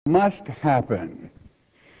Must happen.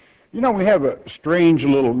 You know, we have a strange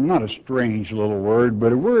little, not a strange little word,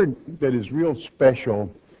 but a word that is real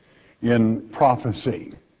special in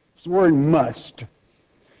prophecy. It's the word must.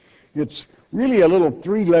 It's really a little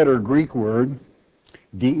three-letter Greek word,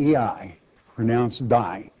 D-E-I, pronounced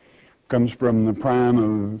die. Comes from the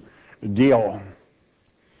prime of deal.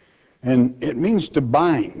 And it means to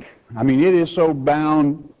bind. I mean, it is so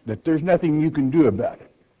bound that there's nothing you can do about it.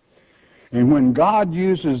 And when God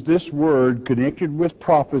uses this word connected with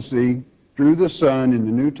prophecy through the Son in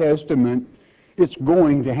the New Testament, it's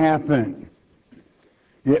going to happen.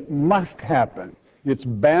 It must happen. It's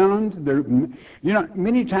bound. You know,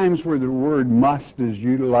 many times where the word must is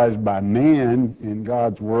utilized by man in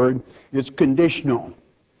God's word, it's conditional,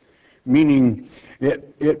 meaning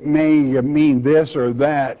it may mean this or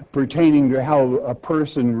that pertaining to how a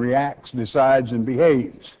person reacts, decides, and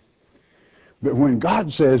behaves. But when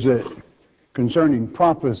God says it, concerning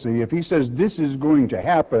prophecy, if he says this is going to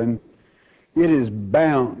happen, it is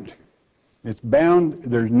bound. It's bound.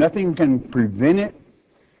 There's nothing can prevent it.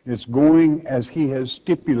 It's going as he has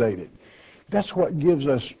stipulated. That's what gives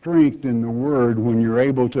us strength in the word when you're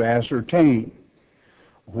able to ascertain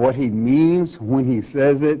what he means when he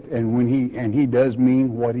says it, and when he does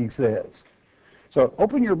mean what he says. So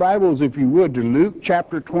open your Bibles, if you would, to Luke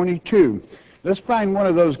chapter 22. Let's find one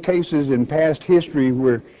of those cases in past history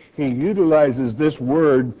where he utilizes this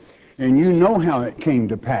word, and you know how it came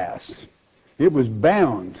to pass. It was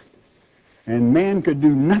bound, and man could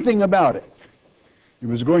do nothing about it. It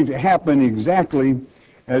was going to happen exactly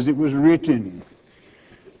as it was written.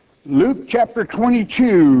 Luke chapter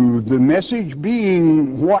 22, the message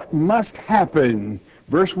being what must happen.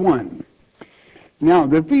 Verse 1. Now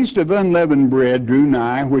the feast of unleavened bread drew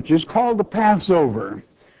nigh, which is called the Passover.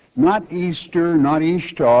 Not Easter, not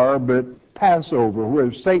Ishtar, but Passover,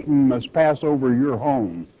 where Satan must pass over your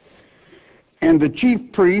home. And the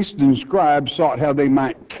chief priests and scribes sought how they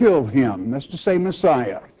might kill him. That's to say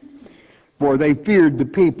Messiah. For they feared the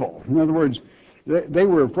people. In other words, they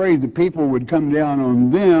were afraid the people would come down on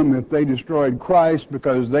them if they destroyed Christ,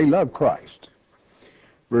 because they love Christ.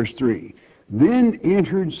 Verse 3. Then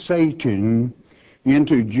entered Satan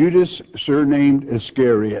into Judas, surnamed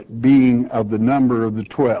Iscariot, being of the number of the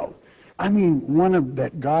 12. I mean, one of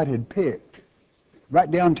that God had picked right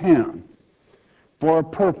downtown for a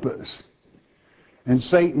purpose. And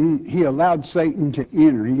Satan, he allowed Satan to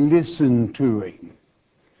enter. He listened to him.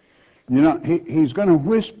 You know, he's going to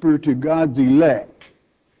whisper to God's elect.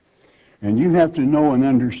 And you have to know and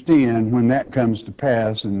understand when that comes to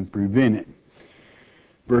pass and prevent it.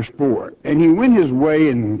 Verse 4. And he went his way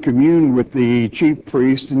and communed with the chief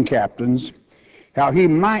priests and captains, how he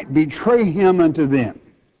might betray him unto them.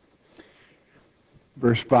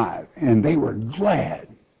 Verse 5, and they were glad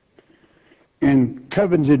and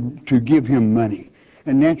coveted to give him money.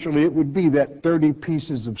 And naturally it would be that 30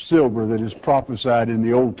 pieces of silver that is prophesied in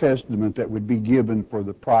the Old Testament that would be given for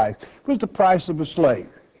the price. It was the price of a slave.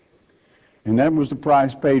 And that was the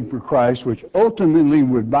price paid for Christ, which ultimately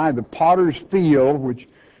would buy the potter's field, which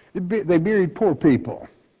they buried poor people.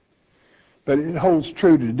 But it holds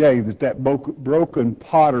true today that broken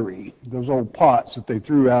pottery, those old pots that they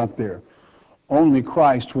threw out there, only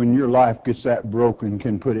Christ, when your life gets that broken,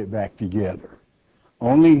 can put it back together.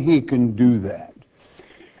 Only he can do that.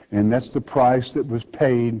 And that's the price that was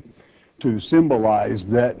paid to symbolize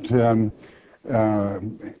that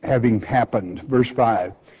having happened. Verse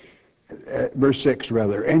 6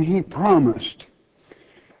 rather. And he promised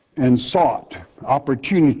and sought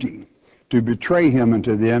opportunity to betray him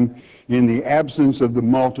unto them in the absence of the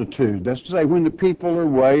multitude. That's to say, when the people are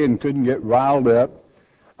away and couldn't get riled up,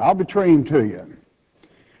 I'll betray him to you.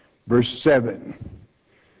 Verse 7.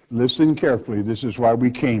 Listen carefully. This is why we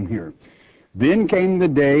came here. Then came the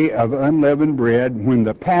day of unleavened bread, when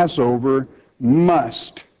the Passover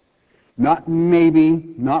must, not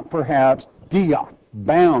maybe, not perhaps,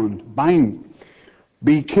 bind,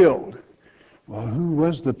 be killed. Well, who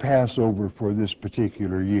was the Passover for this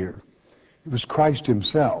particular year? It was Christ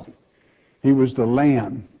himself. He was the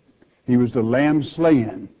Lamb. He was the Lamb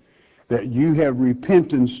slain. That you have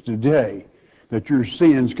repentance today, that your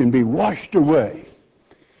sins can be washed away.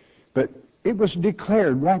 But it was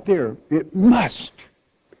declared right there, it must,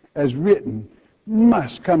 as written,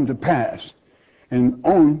 must come to pass. And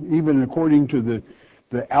on, even according to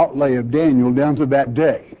the outlay of Daniel, down to that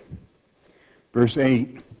day. Verse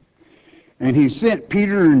 8, and he sent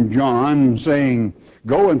Peter and John, saying,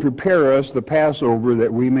 go and prepare us the Passover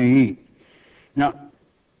that we may eat. Now,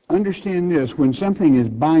 understand this, when something is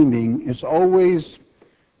binding, it's always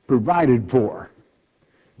provided for.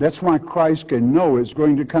 That's why Christ can know it's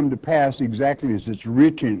going to come to pass exactly as it's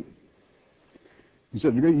written. He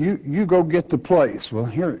said, you go get the place. Well,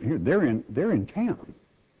 here they're in town.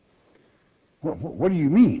 What do you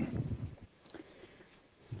mean?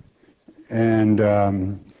 And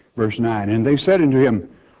verse 9, and they said unto him,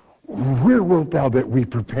 where wilt thou that we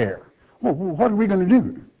prepare? Well, what are we going to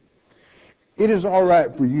do? It is all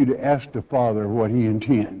right for you to ask the Father what he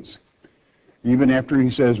intends, even after he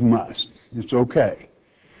says must. It's okay.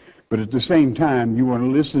 But at the same time, you want to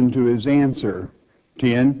listen to his answer.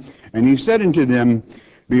 10, and he said unto them,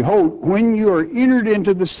 behold, when you are entered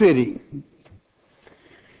into the city,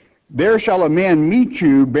 there shall a man meet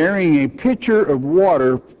you bearing a pitcher of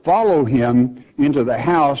water. Follow him into the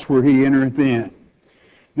house where he entereth in.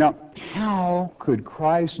 Now, how could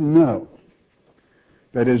Christ know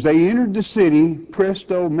that as they entered the city,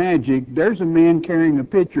 presto magic, there's a man carrying a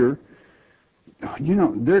pitcher? You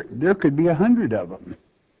know, there could be 100 of them.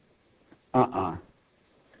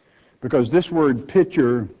 Because this word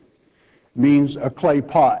pitcher means a clay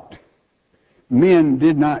pot. Men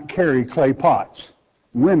did not carry clay pots.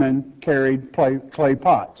 Women carried clay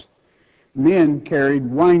pots. Men carried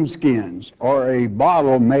wineskins or a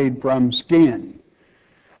bottle made from skin.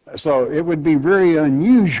 So it would be very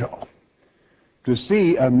unusual to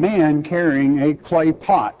see a man carrying a clay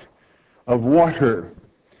pot of water.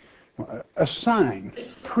 A sign,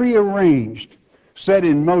 prearranged, set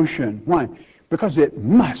in motion. Why? Because it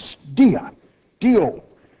must, deal,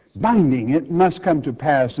 binding, it must come to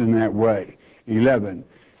pass in that way. 11,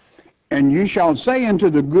 and you shall say unto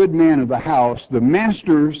the good man of the house, the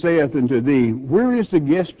master saith unto thee, where is the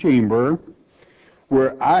guest chamber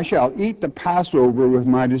where I shall eat the Passover with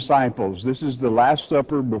my disciples? This is the Last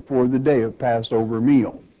Supper before the day of Passover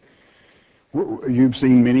meal. You've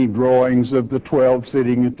seen many drawings of the 12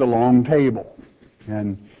 sitting at the long table.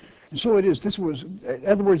 And so it is. This was, in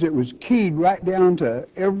other words, it was keyed right down to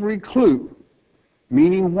every clue.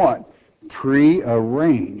 Meaning what?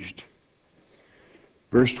 Prearranged.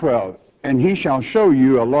 Verse 12, and he shall show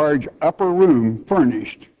you a large upper room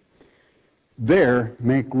furnished. There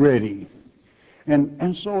make ready.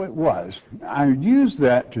 And so it was. I use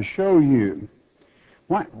that to show you.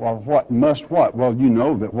 What must what? Well, you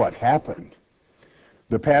know that what happened.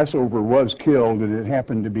 The Passover was killed, and it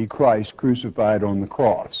happened to be Christ crucified on the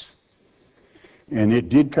cross. And it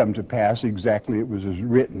did come to pass exactly it was as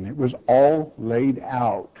written. It was all laid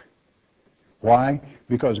out. Why?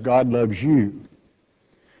 Because God loves you.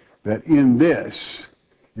 That in this,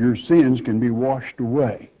 your sins can be washed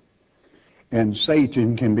away. And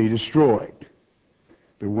Satan can be destroyed.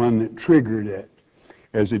 The one that triggered it.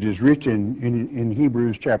 As it is written in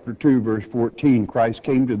Hebrews chapter 2, verse 14, Christ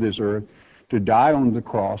came to this earth to die on the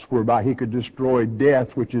cross, whereby he could destroy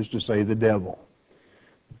death, which is to say the devil.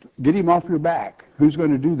 Get him off your back. Who's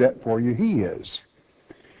going to do that for you? He is.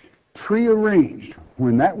 Prearranged.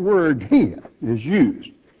 When that word he is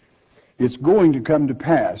used, it's going to come to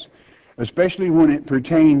pass, especially when it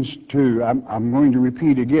pertains to, I'm going to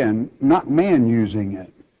repeat again, not man using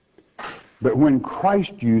it, but when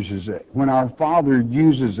Christ uses it, when our Father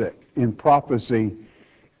uses it in prophecy,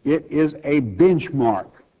 it is a benchmark.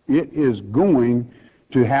 It is going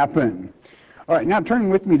to happen. All right, now turn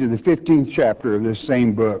with me to the 15th chapter of this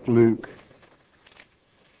same book, Luke.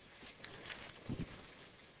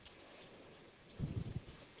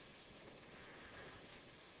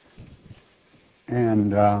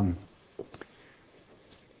 And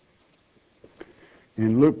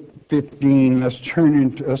in Luke 15,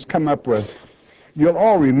 let's come up with, you'll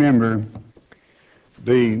all remember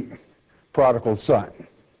the prodigal son.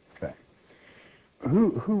 Okay.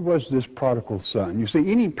 Who was this prodigal son? You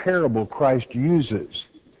see, any parable Christ uses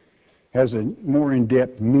has a more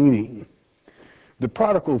in-depth meaning. The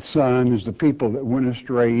prodigal son is the people that went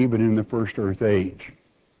astray even in the first earth age.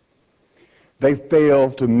 They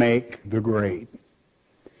failed to make the grade.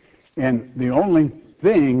 And the only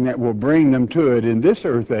thing that will bring them to it in this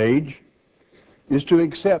earth age is to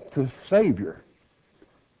accept the Savior,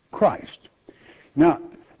 Christ. Now,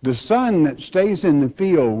 the son that stays in the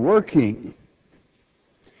field working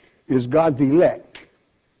is God's elect,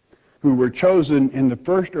 who were chosen in the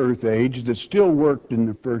first earth age, that still worked in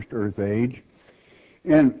the first earth age.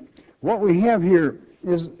 And what we have here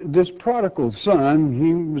is this prodigal son.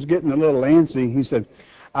 He was getting a little antsy. He said,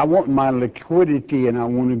 I want my liquidity and I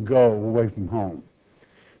want to go away from home.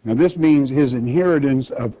 Now this means his inheritance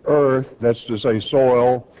of earth, that's to say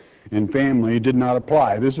soil and family, did not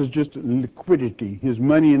apply. This is just liquidity, his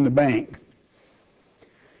money in the bank.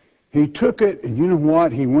 He took it, and you know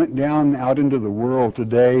what? He went down out into the world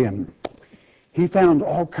today, and he found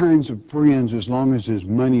all kinds of friends as long as his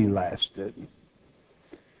money lasted.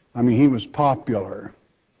 I mean, he was popular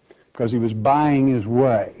because he was buying his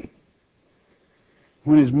way.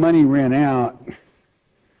 When his money ran out,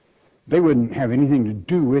 they wouldn't have anything to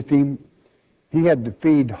do with him. He had to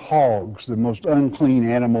feed hogs, the most unclean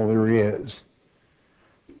animal there is,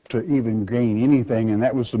 to even gain anything, and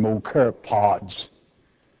that was some old carrot pods.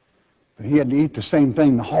 But he had to eat the same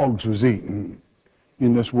thing the hogs was eating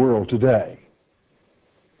in this world today.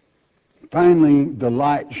 Finally, the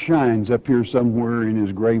light shines up here somewhere in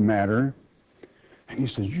his gray matter, and he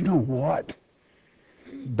says, you know what?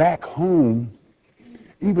 Back home,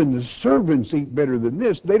 even the servants eat better than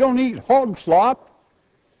this. They don't eat hog slop.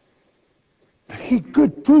 They eat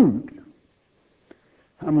good food.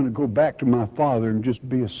 I'm going to go back to my father and just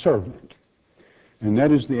be a servant. And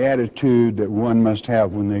that is the attitude that one must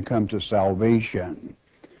have when they come to salvation.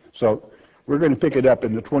 So we're going to pick it up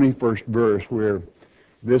in the 21st verse where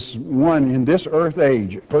this one in this earth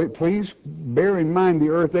age, please bear in mind the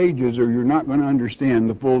earth ages or you're not going to understand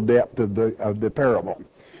the full depth of the parable.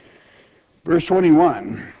 Verse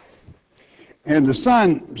 21, and the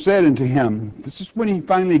son said unto him, this is when he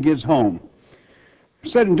finally gets home,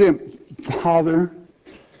 said unto him, Father,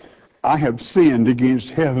 I have sinned against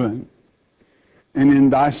heaven and in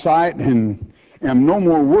thy sight, and am no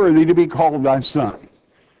more worthy to be called thy son.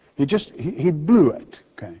 He blew it,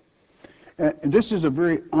 okay? And this is a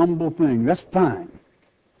very humble thing. That's fine.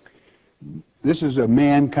 This is a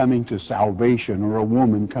man coming to salvation or a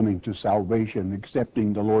woman coming to salvation,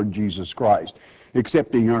 accepting the Lord Jesus Christ,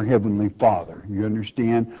 accepting our Heavenly Father. You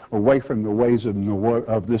understand? Away from the ways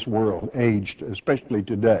of this world, aged, especially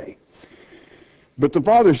today. But the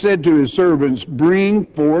father said to his servants, bring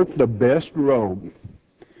forth the best robe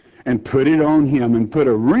and put it on him, and put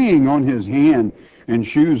a ring on his hand and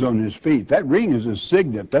shoes on his feet. That ring is a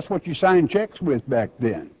signet. That's what you signed checks with back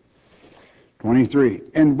then. 23,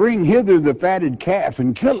 and bring hither the fatted calf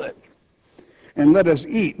and kill it, and let us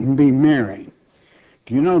eat and be merry.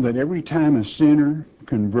 Do you know that every time a sinner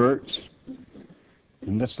converts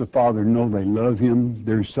and lets the Father know they love him,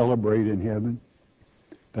 they're celebrated in heaven?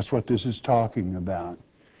 That's what this is talking about.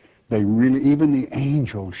 They really, even the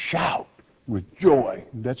angels shout with joy.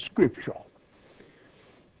 That's scriptural.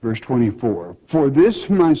 Verse 24, for this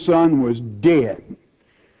my son was dead.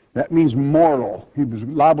 That means mortal. He was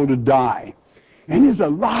liable to die. And is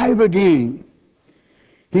alive again.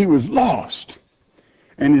 He was lost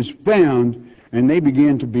and is found, and they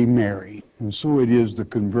began to be merry. And so it is the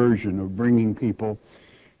conversion of bringing people.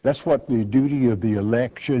 That's what the duty of the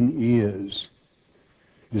election is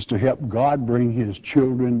to help God bring his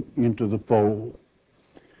children into the fold,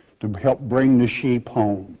 to help bring the sheep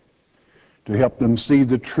home, to help them see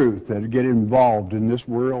the truth, that get involved in this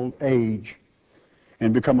world age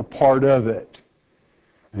and become a part of it,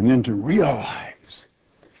 and then to realize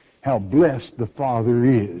how blessed the Father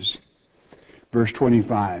is. Verse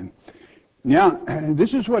 25. Now,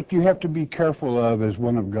 this is what you have to be careful of as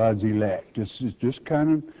one of God's elect. It's just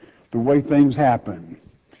kind of the way things happen.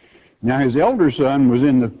 Now, his elder son was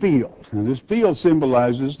in the field. And this field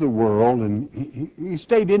symbolizes the world, and he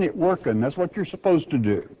stayed in it working. That's what you're supposed to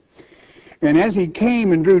do. And as he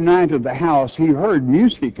came and drew nigh to the house, he heard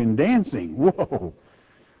music and dancing. Whoa,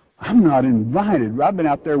 I'm not invited. I've been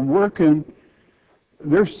out there working.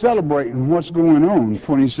 They're celebrating what's going on.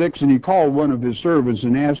 26, and he called one of his servants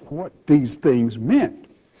and asked what these things meant.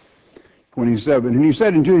 27, and he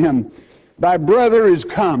said unto him, thy brother is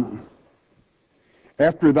come,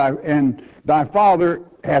 and thy father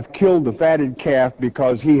hath killed the fatted calf,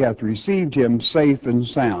 because he hath received him safe and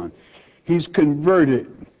sound. He's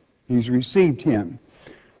converted. He's received him.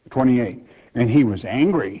 28, and he was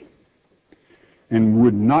angry and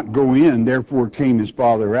would not go in. Therefore came his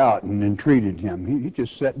father out and entreated him. He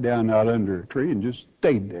just sat down out under a tree and just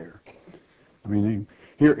stayed there. I mean,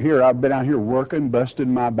 here I've been out here working,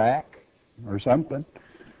 busting my back or something,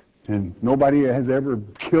 and nobody has ever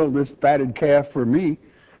killed this fatted calf for me.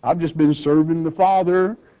 I've just been serving the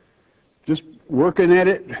Father, just working at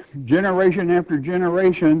it generation after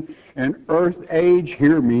generation, and earth age,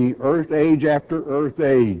 hear me, earth age after earth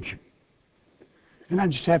age. And I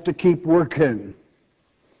just have to keep working.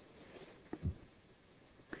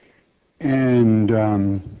 And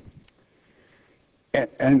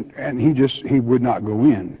he would not go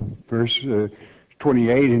in. Verse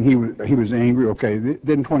 28, and he was angry. Okay,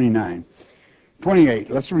 then 29.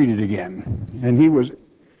 28, let's read it again. And he was,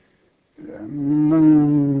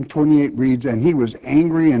 28 reads, and he was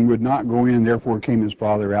angry and would not go in. Therefore came his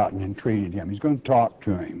father out and entreated him. He's going to talk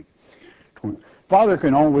to him. Father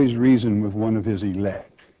can always reason with one of his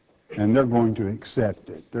elect, and they're going to accept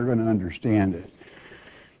it. They're going to understand it.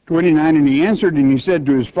 29, and he answered and he said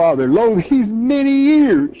to his father, Lo, these many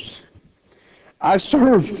years I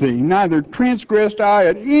served thee, neither transgressed I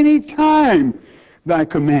at any time thy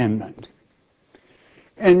commandment.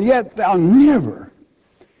 And yet thou never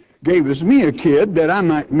gavest me a kid that I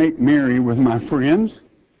might make merry with my friends.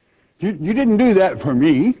 You didn't do that for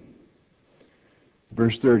me.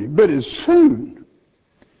 Verse 30, but as soon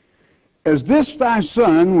as this thy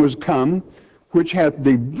son was come, which hath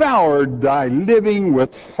devoured thy living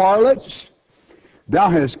with harlots, thou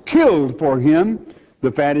hast killed for him the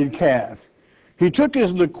fatted calf. He took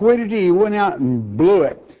his liquidity, he went out and blew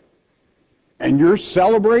it. And you're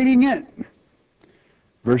celebrating it?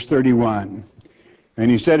 Verse 31, and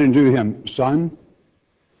he said unto him, Son,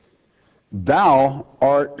 thou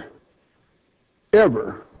art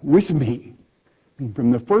ever with me,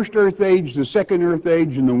 from the first earth age, the second earth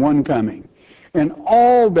age, and the one coming. And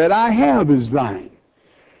all that I have is thine.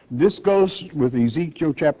 This goes with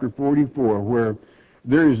Ezekiel chapter 44, where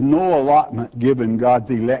there is no allotment given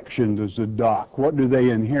God's election to Zadok. What do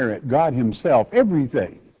they inherit? God himself,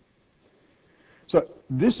 everything. So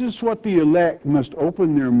this is what the elect must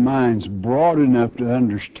open their minds broad enough to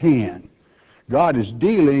understand. God is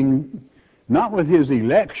dealing not with his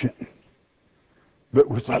election, but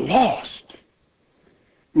with the lost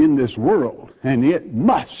in this world, and it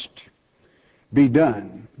must be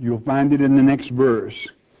done. You'll find it in the next verse,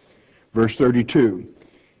 verse 32.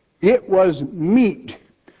 It was meat.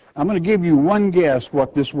 I'm going to give you one guess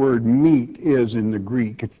what this word meat is in the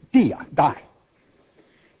Greek. It's dia, die.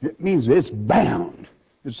 It means it's bound.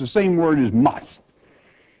 It's the same word as must.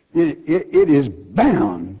 It is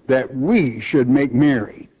bound that we should make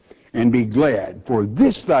merry and be glad. For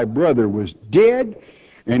this thy brother was dead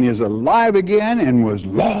and is alive again, and was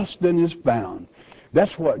lost and is found.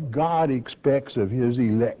 That's what God expects of his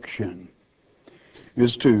election,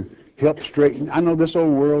 is to help straighten. I know this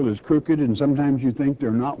old world is crooked, and sometimes you think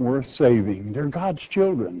they're not worth saving. They're God's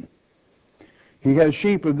children. He has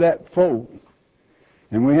sheep of that fold,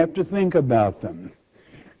 and we have to think about them.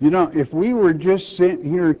 You know, if we were just sent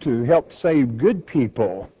here to help save good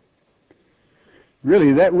people,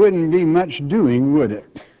 really that wouldn't be much doing, would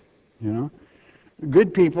it? You know?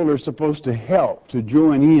 Good people are supposed to help, to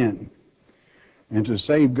join in, and to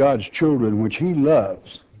save God's children, which he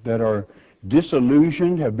loves, that are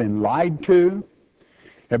disillusioned, have been lied to,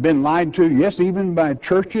 yes, even by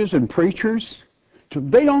churches and preachers.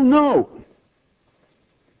 They don't know.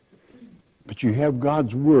 But you have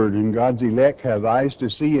God's word, and God's elect have eyes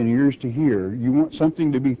to see and ears to hear. You want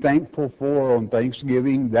something to be thankful for on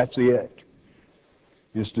Thanksgiving? That's it.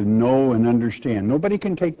 Is to know and understand. Nobody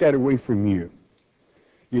can take that away from you.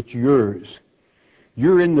 It's yours.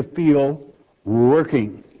 You're in the field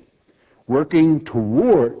working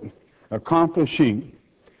toward accomplishing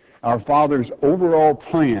our Father's overall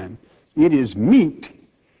plan. It is meat,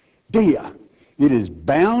 dia. It is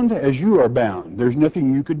bound as you are bound. There's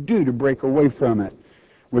nothing you could do to break away from it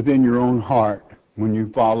within your own heart when you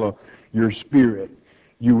follow your spirit.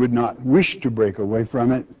 You would not wish to break away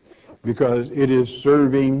from it because it is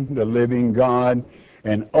serving the living God.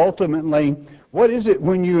 And ultimately, what is it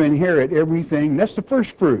when you inherit everything? That's the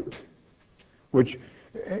first fruit, which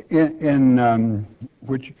in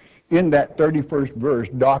that 31st verse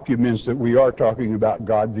documents that we are talking about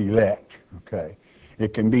God's elect. Okay,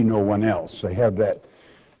 it can be no one else. They have that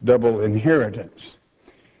double inheritance.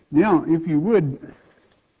 Now, if you would,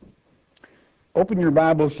 open your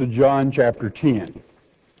Bibles to John chapter 10.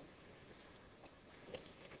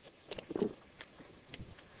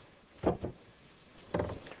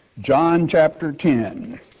 John chapter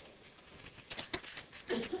 10.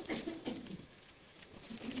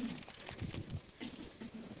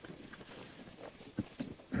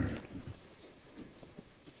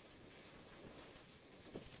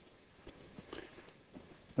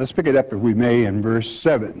 Let's pick it up, if we may, in verse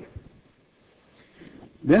 7.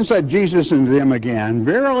 Then said Jesus unto them again,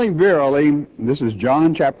 Verily, verily, this is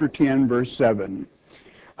John chapter 10, verse 7.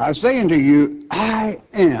 I say unto you, I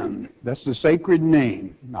am. That's the sacred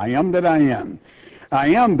name. I am that I am. I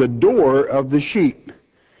am the door of the sheep.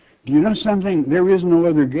 Do you know something? There is no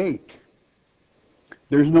other gate.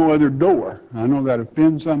 There's no other door. I know that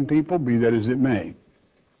offends some people, be that as it may.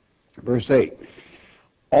 Verse 8.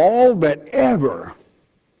 All that ever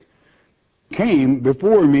came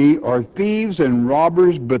before me are thieves and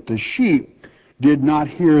robbers, but the sheep did not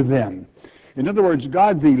hear them. In other words,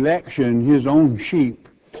 God's election, his own sheep,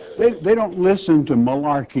 they don't listen to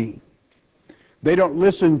malarkey. They don't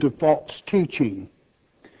listen to false teaching.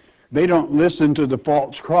 They don't listen to the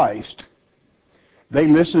false Christ. They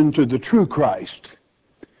listen to the true Christ.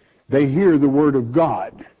 They hear the Word of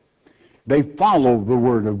God. They follow the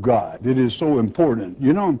Word of God. It is so important.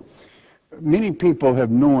 You know, many people have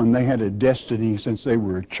known they had a destiny since they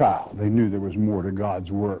were a child. They knew there was more to God's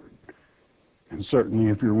Word. And certainly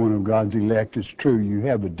if you're one of God's elect, it's true, you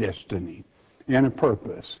have a destiny and a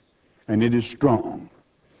purpose, and it is strong.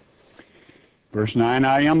 Verse 9,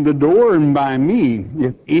 I am the door, and by me,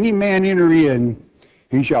 if any man enter in,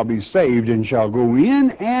 he shall be saved, and shall go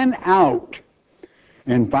in and out,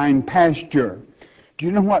 and find pasture. Do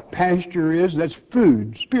you know what pasture is? That's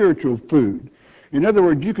food, spiritual food. In other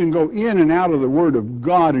words, you can go in and out of the Word of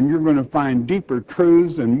God, and you're going to find deeper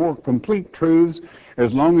truths and more complete truths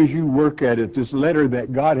as long as you work at it. This letter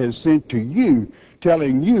that God has sent to you,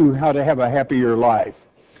 telling you how to have a happier life,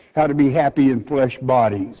 how to be happy in flesh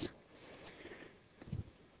bodies.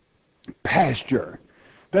 Pasture.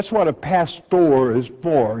 That's what a pastor is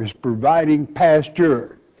for, is providing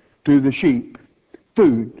pasture to the sheep.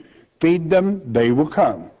 Food. Feed them, they will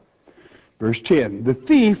come. Verse 10, the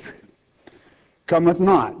thief cometh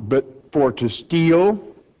not, but for to steal,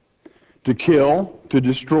 to kill, to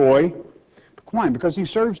destroy. Why? Because he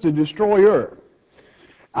serves the destroyer.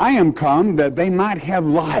 I am come that they might have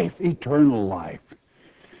life, eternal life,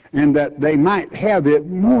 and that they might have it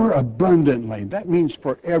more abundantly. That means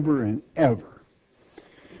forever and ever.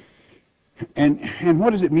 And what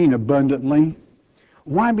does it mean abundantly?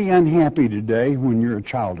 Why be unhappy today when you're a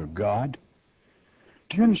child of God?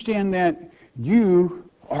 Do you understand that? You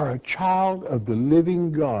are a child of the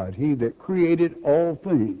living God, He that created all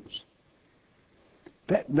things.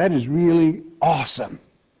 That is really awesome.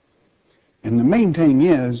 And the main thing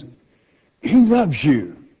is, He loves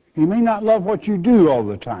you. He may not love what you do all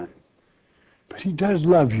the time, but He does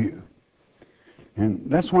love you. And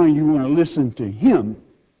that's why you want to listen to Him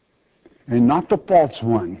and not the false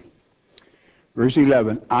one. Verse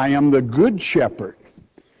 11, I am the good shepherd.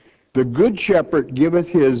 The good shepherd giveth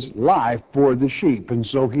his life for the sheep. And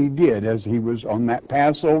so he did, as he was on that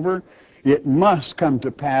Passover. It must come to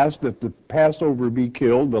pass that the Passover be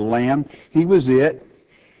killed, the lamb. He was it.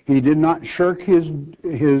 He did not shirk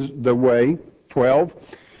the way.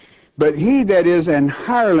 12. But he that is an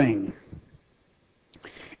hireling,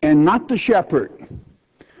 and not the shepherd,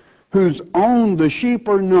 whose own the sheep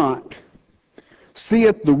are not,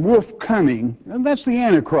 seeth the wolf coming, and that's the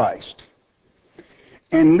Antichrist,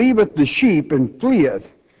 and leaveth the sheep and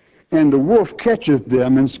fleeth, and the wolf catcheth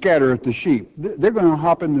them and scattereth the sheep. They're going to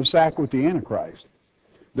hop in the sack with the Antichrist.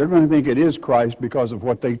 They're going to think it is Christ because of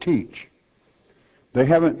what they teach. They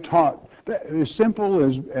haven't taught, as simple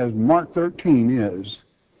as Mark 13 is,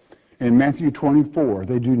 in Matthew 24,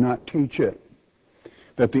 they do not teach it,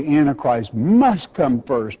 that the Antichrist must come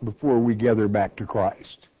first before we gather back to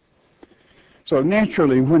Christ. So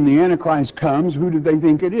naturally, when the Antichrist comes, who do they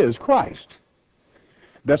think it is? Christ.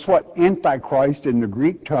 That's what Antichrist in the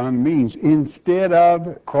Greek tongue means, instead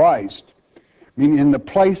of Christ. Meaning in the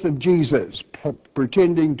place of Jesus,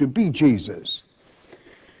 pretending to be Jesus.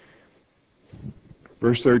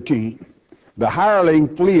 Verse 13, the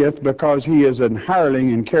hireling fleeth because he is an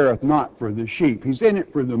hireling and careth not for the sheep. He's in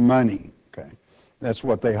it for the money. Okay, that's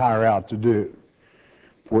what they hire out to do.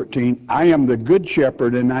 14, I am the good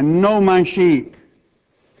shepherd, and I know my sheep.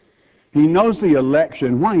 He knows the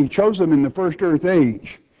election. Why? He chose them in the first earth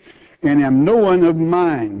age. And am known of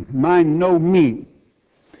mine. Mine know me.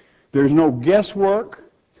 There's no guesswork.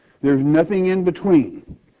 There's nothing in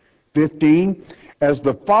between. 15, as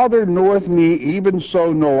the Father knoweth me, even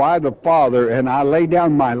so know I the Father, and I lay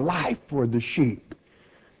down my life for the sheep.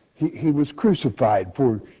 He was crucified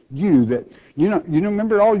for you. That you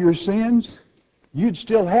remember all your sins? You'd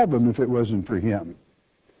still have them if it wasn't for Him.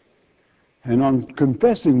 And on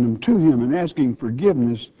confessing them to Him and asking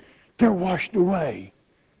forgiveness, they're washed away.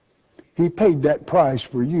 He paid that price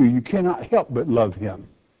for you. You cannot help but love Him.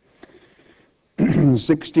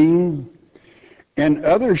 16, and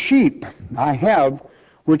other sheep I have,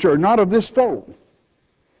 which are not of this fold.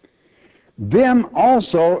 Them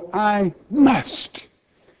also I must.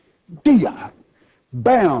 Dia,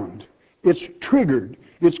 bound. It's triggered.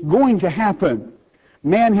 It's going to happen.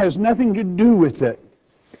 Man has nothing to do with it.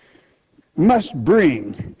 Must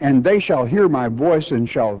bring, and they shall hear my voice, and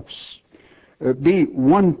shall be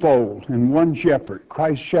one fold and one shepherd,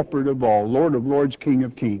 Christ shepherd of all, Lord of lords, King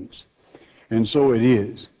of kings. And so it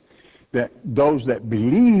is that those that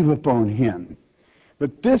believe upon Him.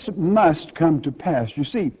 But this must come to pass. You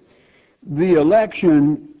see, the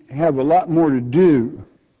election have a lot more to do.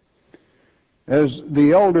 As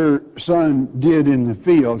the elder son did in the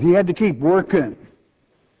field, he had to keep working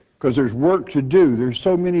because there's work to do. There's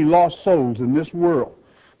so many lost souls in this world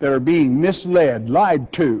that are being misled,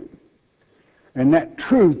 lied to. And that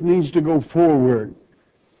truth needs to go forward.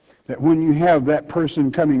 that when you have that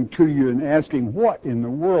person coming to you and asking what in the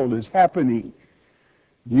world is happening,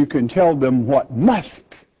 you can tell them what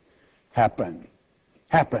must happen,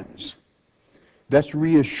 happens. That's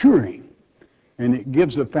reassuring, and it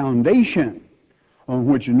gives a foundation on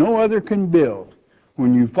which no other can build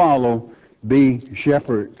when you follow the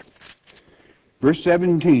shepherd. Verse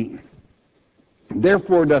 17,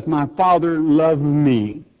 therefore doth my Father love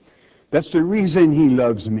me. That's the reason he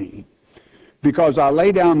loves me. Because I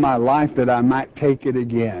lay down my life that I might take it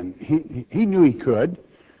again. He knew he could.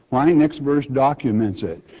 Why? Next verse documents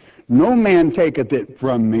it. No man taketh it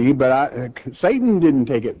from me, but Satan didn't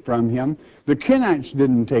take it from him. The Kenites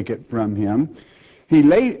didn't take it from him.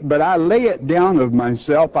 But I lay it down of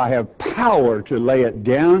myself. I have power to lay it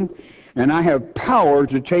down, and I have power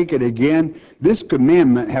to take it again. This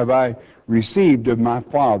commandment have I received of my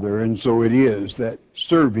Father, and so it is that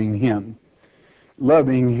serving him,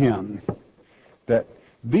 loving him, that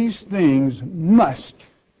these things must,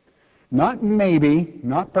 not maybe,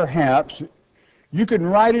 not perhaps, you can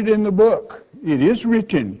write it in the book. It is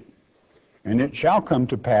written, and it shall come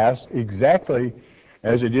to pass exactly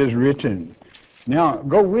as it is written. Now,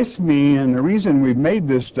 go with me, and the reason we've made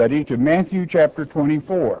this study, to Matthew chapter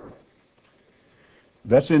 24.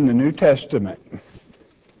 That's in the New Testament.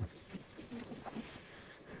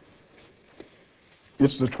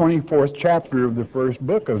 It's the 24th chapter of the first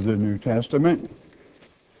book of the New Testament.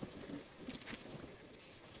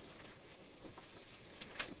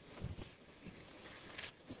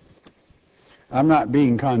 I'm not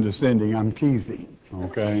being condescending, I'm teasing,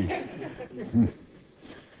 okay?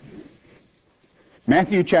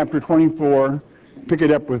 Matthew chapter 24, pick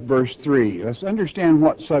it up with verse 3. Let's understand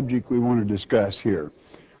what subject we want to discuss here.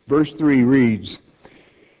 Verse 3 reads,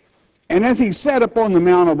 and as he sat upon the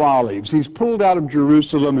Mount of Olives, he's pulled out of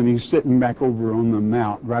Jerusalem and he's sitting back over on the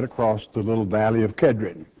mount right across the little valley of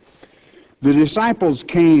Kedron. The disciples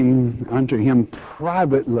came unto him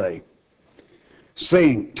privately,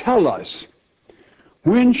 saying, tell us,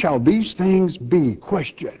 when shall these things be?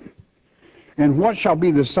 Question. And what shall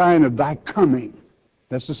be the sign of thy coming?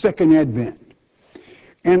 That's the second advent.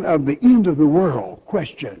 And of the end of the world?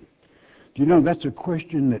 Question. Do you know that's a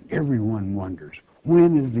question that everyone wonders.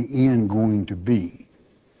 When is the end going to be?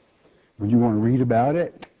 Well, you want to read about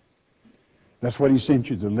it? That's what he sent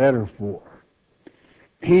you the letter for.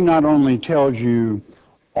 He not only tells you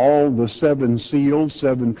all the 7 seals,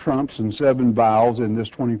 7 trumps, and 7 vials in this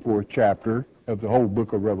 24th chapter of the whole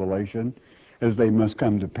book of Revelation, as they must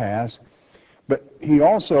come to pass, but he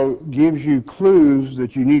also gives you clues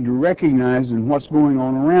that you need to recognize in what's going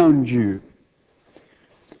on around you.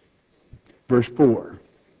 Verse 4.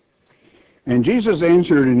 And Jesus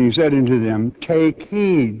answered, and he said unto them, take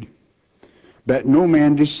heed that no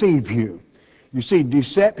man deceive you. You see,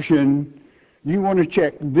 deception, you want to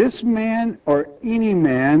check this man or any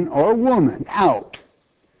man or woman out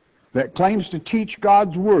that claims to teach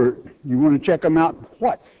God's Word. You want to check them out,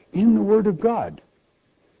 what? In the Word of God.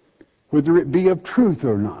 Whether it be of truth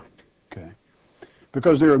or not. Okay.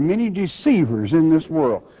 Because there are many deceivers in this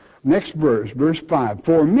world. Next verse, verse 5.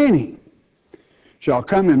 For many shall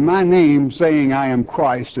come in my name, saying, I am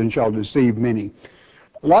Christ, and shall deceive many.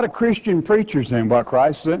 A lot of Christian preachers saying, well,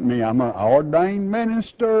 Christ sent me. I'm an ordained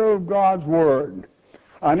minister of God's Word.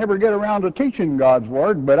 I never get around to teaching God's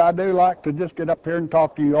Word, but I do like to just get up here and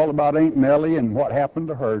talk to you all about Aunt Nellie and what happened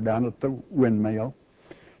to her down at the windmill.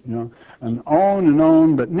 You know, and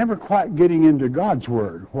on, but never quite getting into God's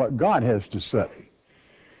Word, what God has to say.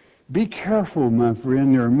 Be careful, my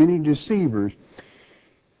friend. There are many deceivers.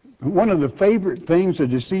 One of the favorite things a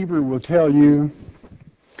deceiver will tell you,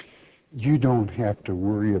 you don't have to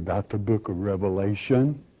worry about the book of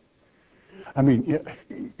Revelation. I mean,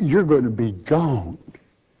 you're going to be gone.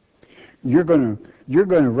 You're going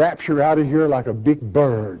to rapture out of here like a big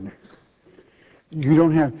bird. You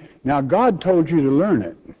don't have... Now, God told you to learn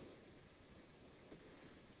it.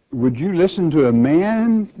 Would you listen to a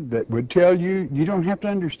man that would tell you, you don't have to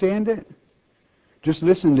understand it? Just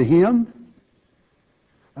listen to him?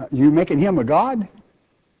 You making him a god?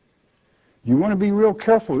 You want to be real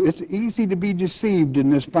careful. It's easy to be deceived in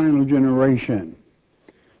this final generation.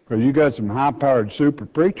 Because you got some high-powered super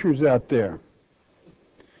preachers out there.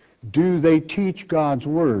 Do they teach God's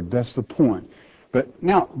Word? That's the point. But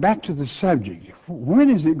now, back to the subject. When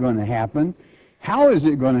is it going to happen? How is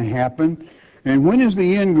it going to happen? And when is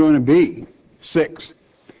the end going to be? 6.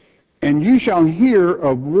 And you shall hear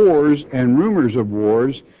of wars and rumors of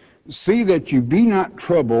wars. See that you be not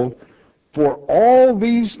troubled, for all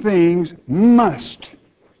these things must,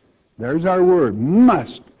 there's our word,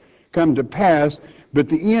 must come to pass, but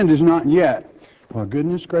the end is not yet. Well,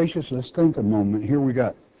 goodness gracious, let's think a moment. Here we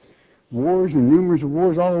got wars and rumors of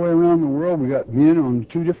wars all the way around the world. We got men on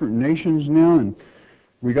 2 different nations now, and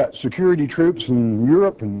we got security troops in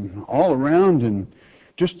Europe and all around, and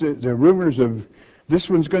just the rumors of this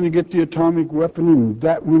one's going to get the atomic weapon and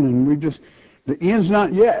that one, and the end's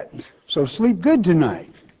not yet. So sleep good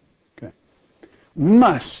tonight. Okay.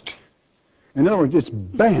 Must. In other words, it's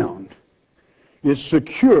bound. It's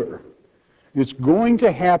secure. It's going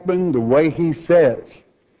to happen the way he says,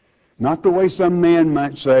 not the way some man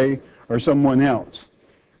might say or someone else.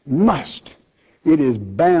 Must. It is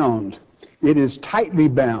bound. It is tightly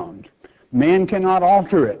bound. Man cannot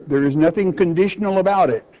alter it. There is nothing conditional about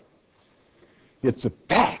it. It's a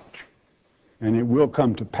fact, and it will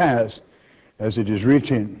come to pass as it is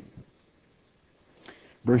written.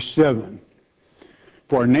 Verse 7.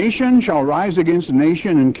 For nation shall rise against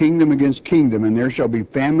nation, and kingdom against kingdom, and there shall be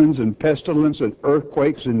famines and pestilence and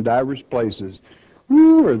earthquakes in divers places.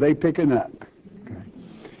 Woo, are they picking up? Okay.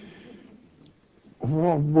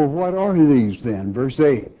 Well, what are these then? Verse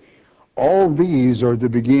 8. All these are the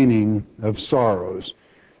beginning of sorrows.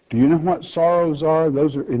 Do you know what sorrows are?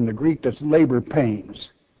 Those are, in the Greek, that's labor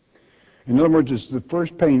pains. In other words, it's the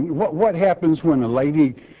first pain. What happens when a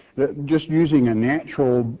lady, just using a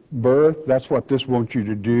natural birth, that's what this wants you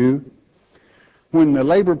to do. When the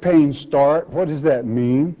labor pains start, what does that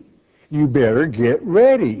mean? You better get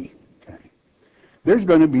ready. Okay. There's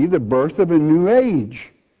going to be the birth of a new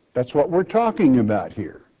age. That's what we're talking about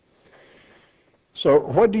here. So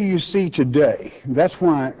what do you see today? That's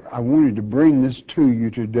why I wanted to bring this to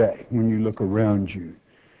you today when you look around you.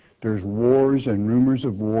 There's wars and rumors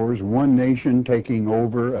of wars, one nation taking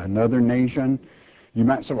over another nation. You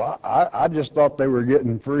might say, well, I just thought they were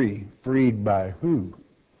getting free. Freed by who?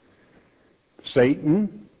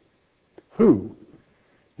 Satan? Who?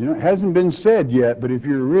 You know, it hasn't been said yet, but if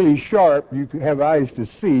you're really sharp, you have eyes to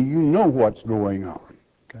see, you know what's going on.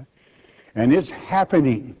 Okay? And it's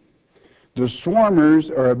happening. The swarmers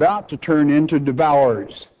are about to turn into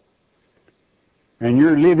devourers, and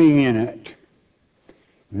you're living in it.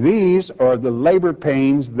 These are the labor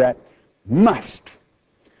pains that must,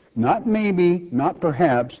 not maybe, not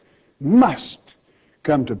perhaps, must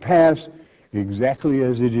come to pass exactly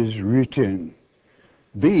as it is written.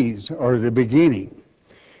 These are the beginning.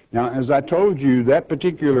 Now, as I told you, that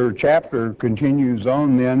particular chapter continues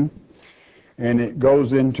on then, and it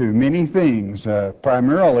goes into many things.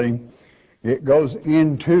 Primarily, it goes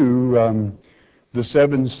into the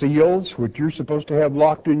 7 seals, which you're supposed to have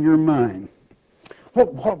locked in your mind.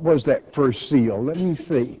 What was that first seal? Let me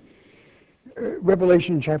see.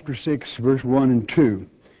 Revelation chapter 6, verse 1 and 2.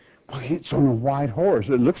 Well, it's on a white horse.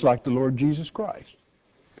 It looks like the Lord Jesus Christ.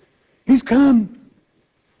 He's come.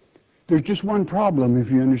 There's just one problem, if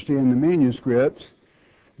you understand the manuscripts.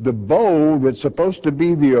 The bow that's supposed to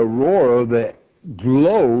be the aurora, the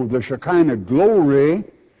glow, the Shekinah glory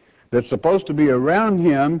that's supposed to be around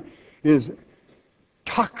him is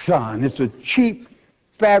toxon. It's a cheap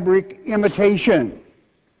fabric imitation.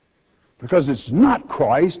 Because it's not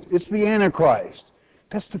Christ, it's the Antichrist.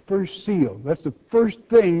 That's the first seal. That's the first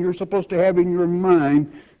thing you're supposed to have in your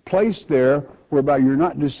mind placed there whereby you're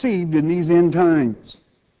not deceived in these end times.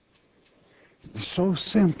 It's so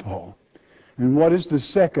simple. And what is the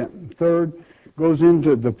second? Third goes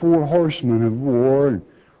into the 4 horsemen of war and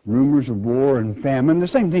rumors of war and famine, the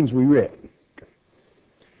same things we read. Okay.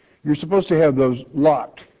 You're supposed to have those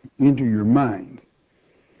locked into your mind.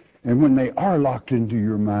 And when they are locked into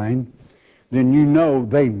your mind, then you know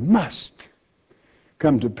they must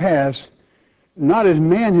come to pass, not as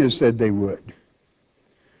man has said they would,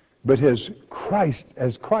 but as Christ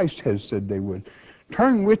has said they would.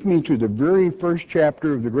 Turn with me to the very first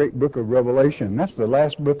chapter of the great book of Revelation. That's the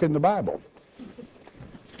last book in the Bible.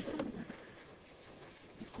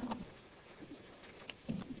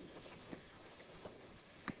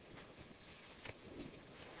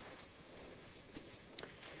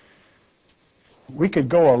 We could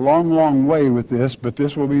go a long, long way with this, but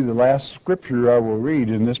this will be the last scripture I will read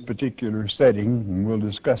in this particular setting, and we'll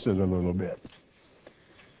discuss it a little bit.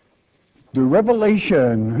 The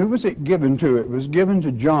revelation, who was it given to? It was given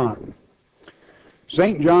to John.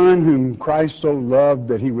 St. John, whom Christ so loved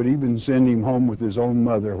that he would even send him home with his own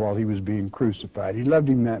mother while he was being crucified. He loved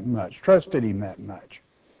him that much, trusted him that much.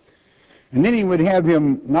 And then he would have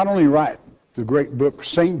him not only write the great book,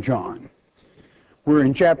 St. John, where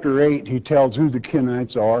in chapter 8 he tells who the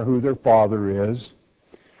Kenites are, who their father is,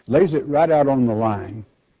 lays it right out on the line.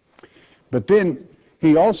 But then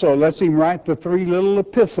he also lets him write the 3 little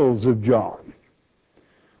epistles of John,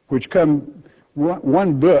 which come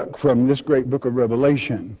one book from this great book of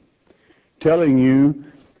Revelation, telling you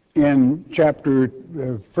in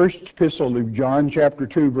first epistle of John, chapter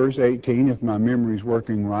 2, verse 18, if my memory's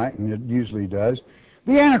working right, and it usually does,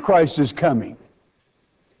 the Antichrist is coming.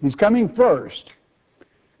 He's coming first.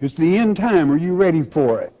 It's the end time. Are you ready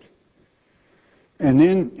for it? And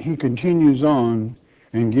then he continues on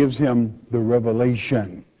and gives him the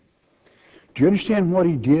revelation. Do you understand what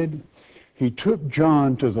he did? He took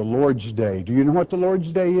John to the Lord's Day. Do you know what the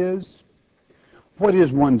Lord's Day is? What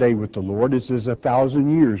is one day with the Lord? It's as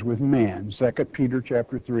 1,000 years with man. 2 Peter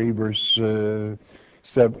chapter 3, verse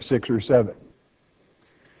 6 or 7.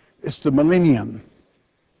 It's the millennium.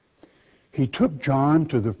 He took John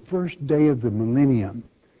to the first day of the millennium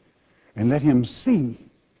and let him see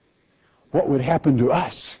what would happen to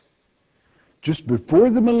us just before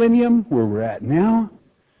the millennium, where we're at now,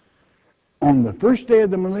 on the first day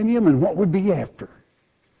of the millennium, and what would be after.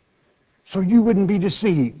 So you wouldn't be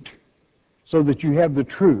deceived, so that you have the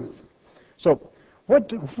truth. So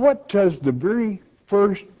what does the very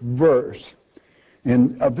first verse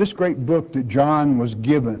of this great book that John was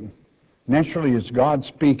given? Naturally, it's God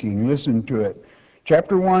speaking. Listen to it.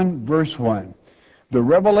 Chapter 1, verse 1. The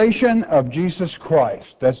revelation of Jesus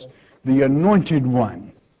Christ, that's the anointed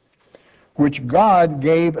one, which God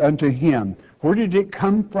gave unto him. Where did it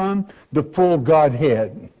come from? The full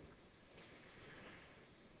Godhead.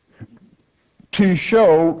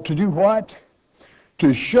 To do what?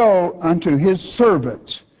 To show unto his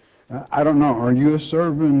servants. I don't know, are you a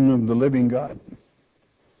servant of the living God?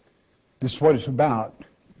 This is what it's about.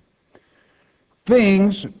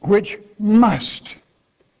 Things which must,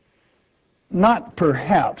 not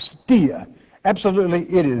perhaps, absolutely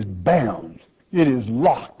it is bound. It is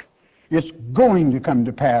locked. It's going to come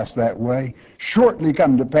to pass that way, shortly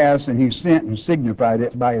come to pass, and he sent and signified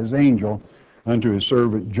it by his angel unto his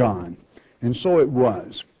servant John. And so it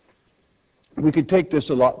was. We could take this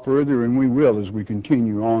a lot further, and we will as we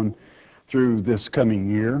continue on through this coming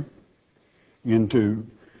year into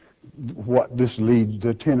what this leads,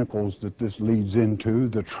 the tentacles that this leads into,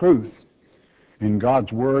 the truth in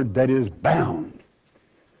God's Word that is bound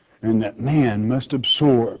and that man must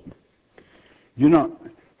absorb. You know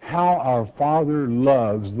how our Father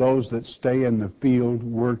loves those that stay in the field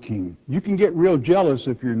working. You can get real jealous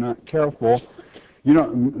if you're not careful. You know,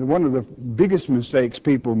 one of the biggest mistakes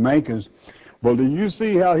people make is, well, do you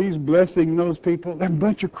see how he's blessing those people? They're a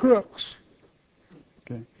bunch of crooks.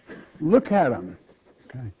 Okay, look at them.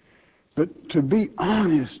 Okay, but to be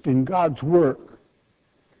honest in God's work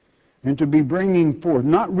and to be bringing forth,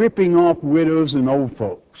 not ripping off widows and old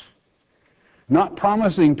folks, not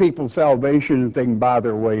promising people salvation if they can buy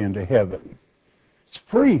their way into heaven. It's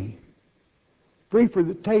free for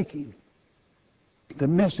the taking. The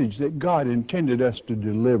message that God intended us to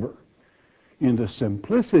deliver in the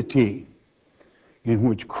simplicity in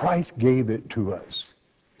which Christ gave it to us.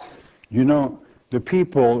 You know, the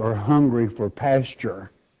people are hungry for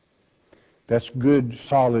pasture. That's good,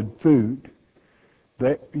 solid food.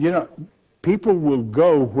 People will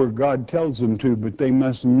go where God tells them to, but they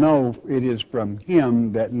must know it is from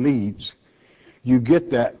Him that leads. You get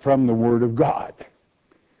that from the Word of God.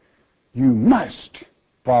 You must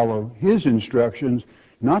follow His instructions,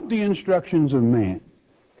 not the instructions of man.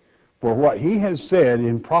 For what He has said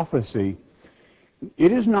in prophecy,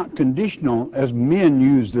 it is not conditional as men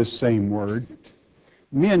use this same word.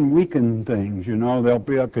 Men weaken things, there'll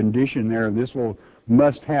be a condition there. This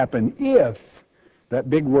must happen if, that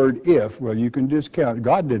big word if, well, you can discount.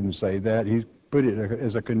 God didn't say that. He put it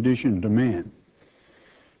as a condition to man.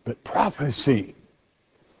 But prophecy,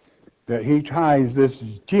 that He ties this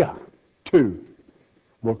to,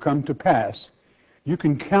 will come to pass. You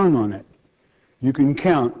can count on it. You can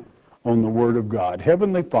count on the Word of God.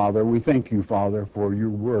 Heavenly Father, we thank you, Father, for your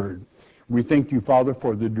Word. We thank you, Father,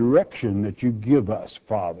 for the direction that you give us,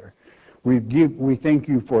 Father. We thank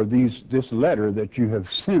you for this letter that you have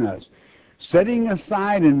sent us, setting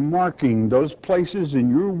aside and marking those places in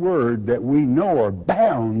your Word that we know are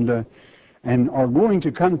bound and are going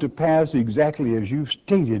to come to pass exactly as you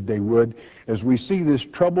stated they would as we see this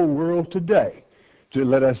troubled world today, to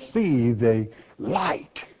let us see the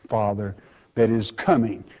light, Father, that is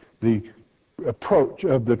coming, the approach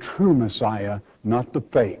of the true Messiah, not the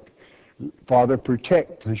fake. Father,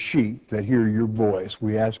 protect the sheep that hear your voice.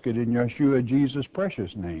 We ask it in Yeshua, Jesus'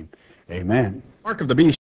 precious name. Amen. Mark of the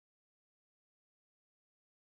beast.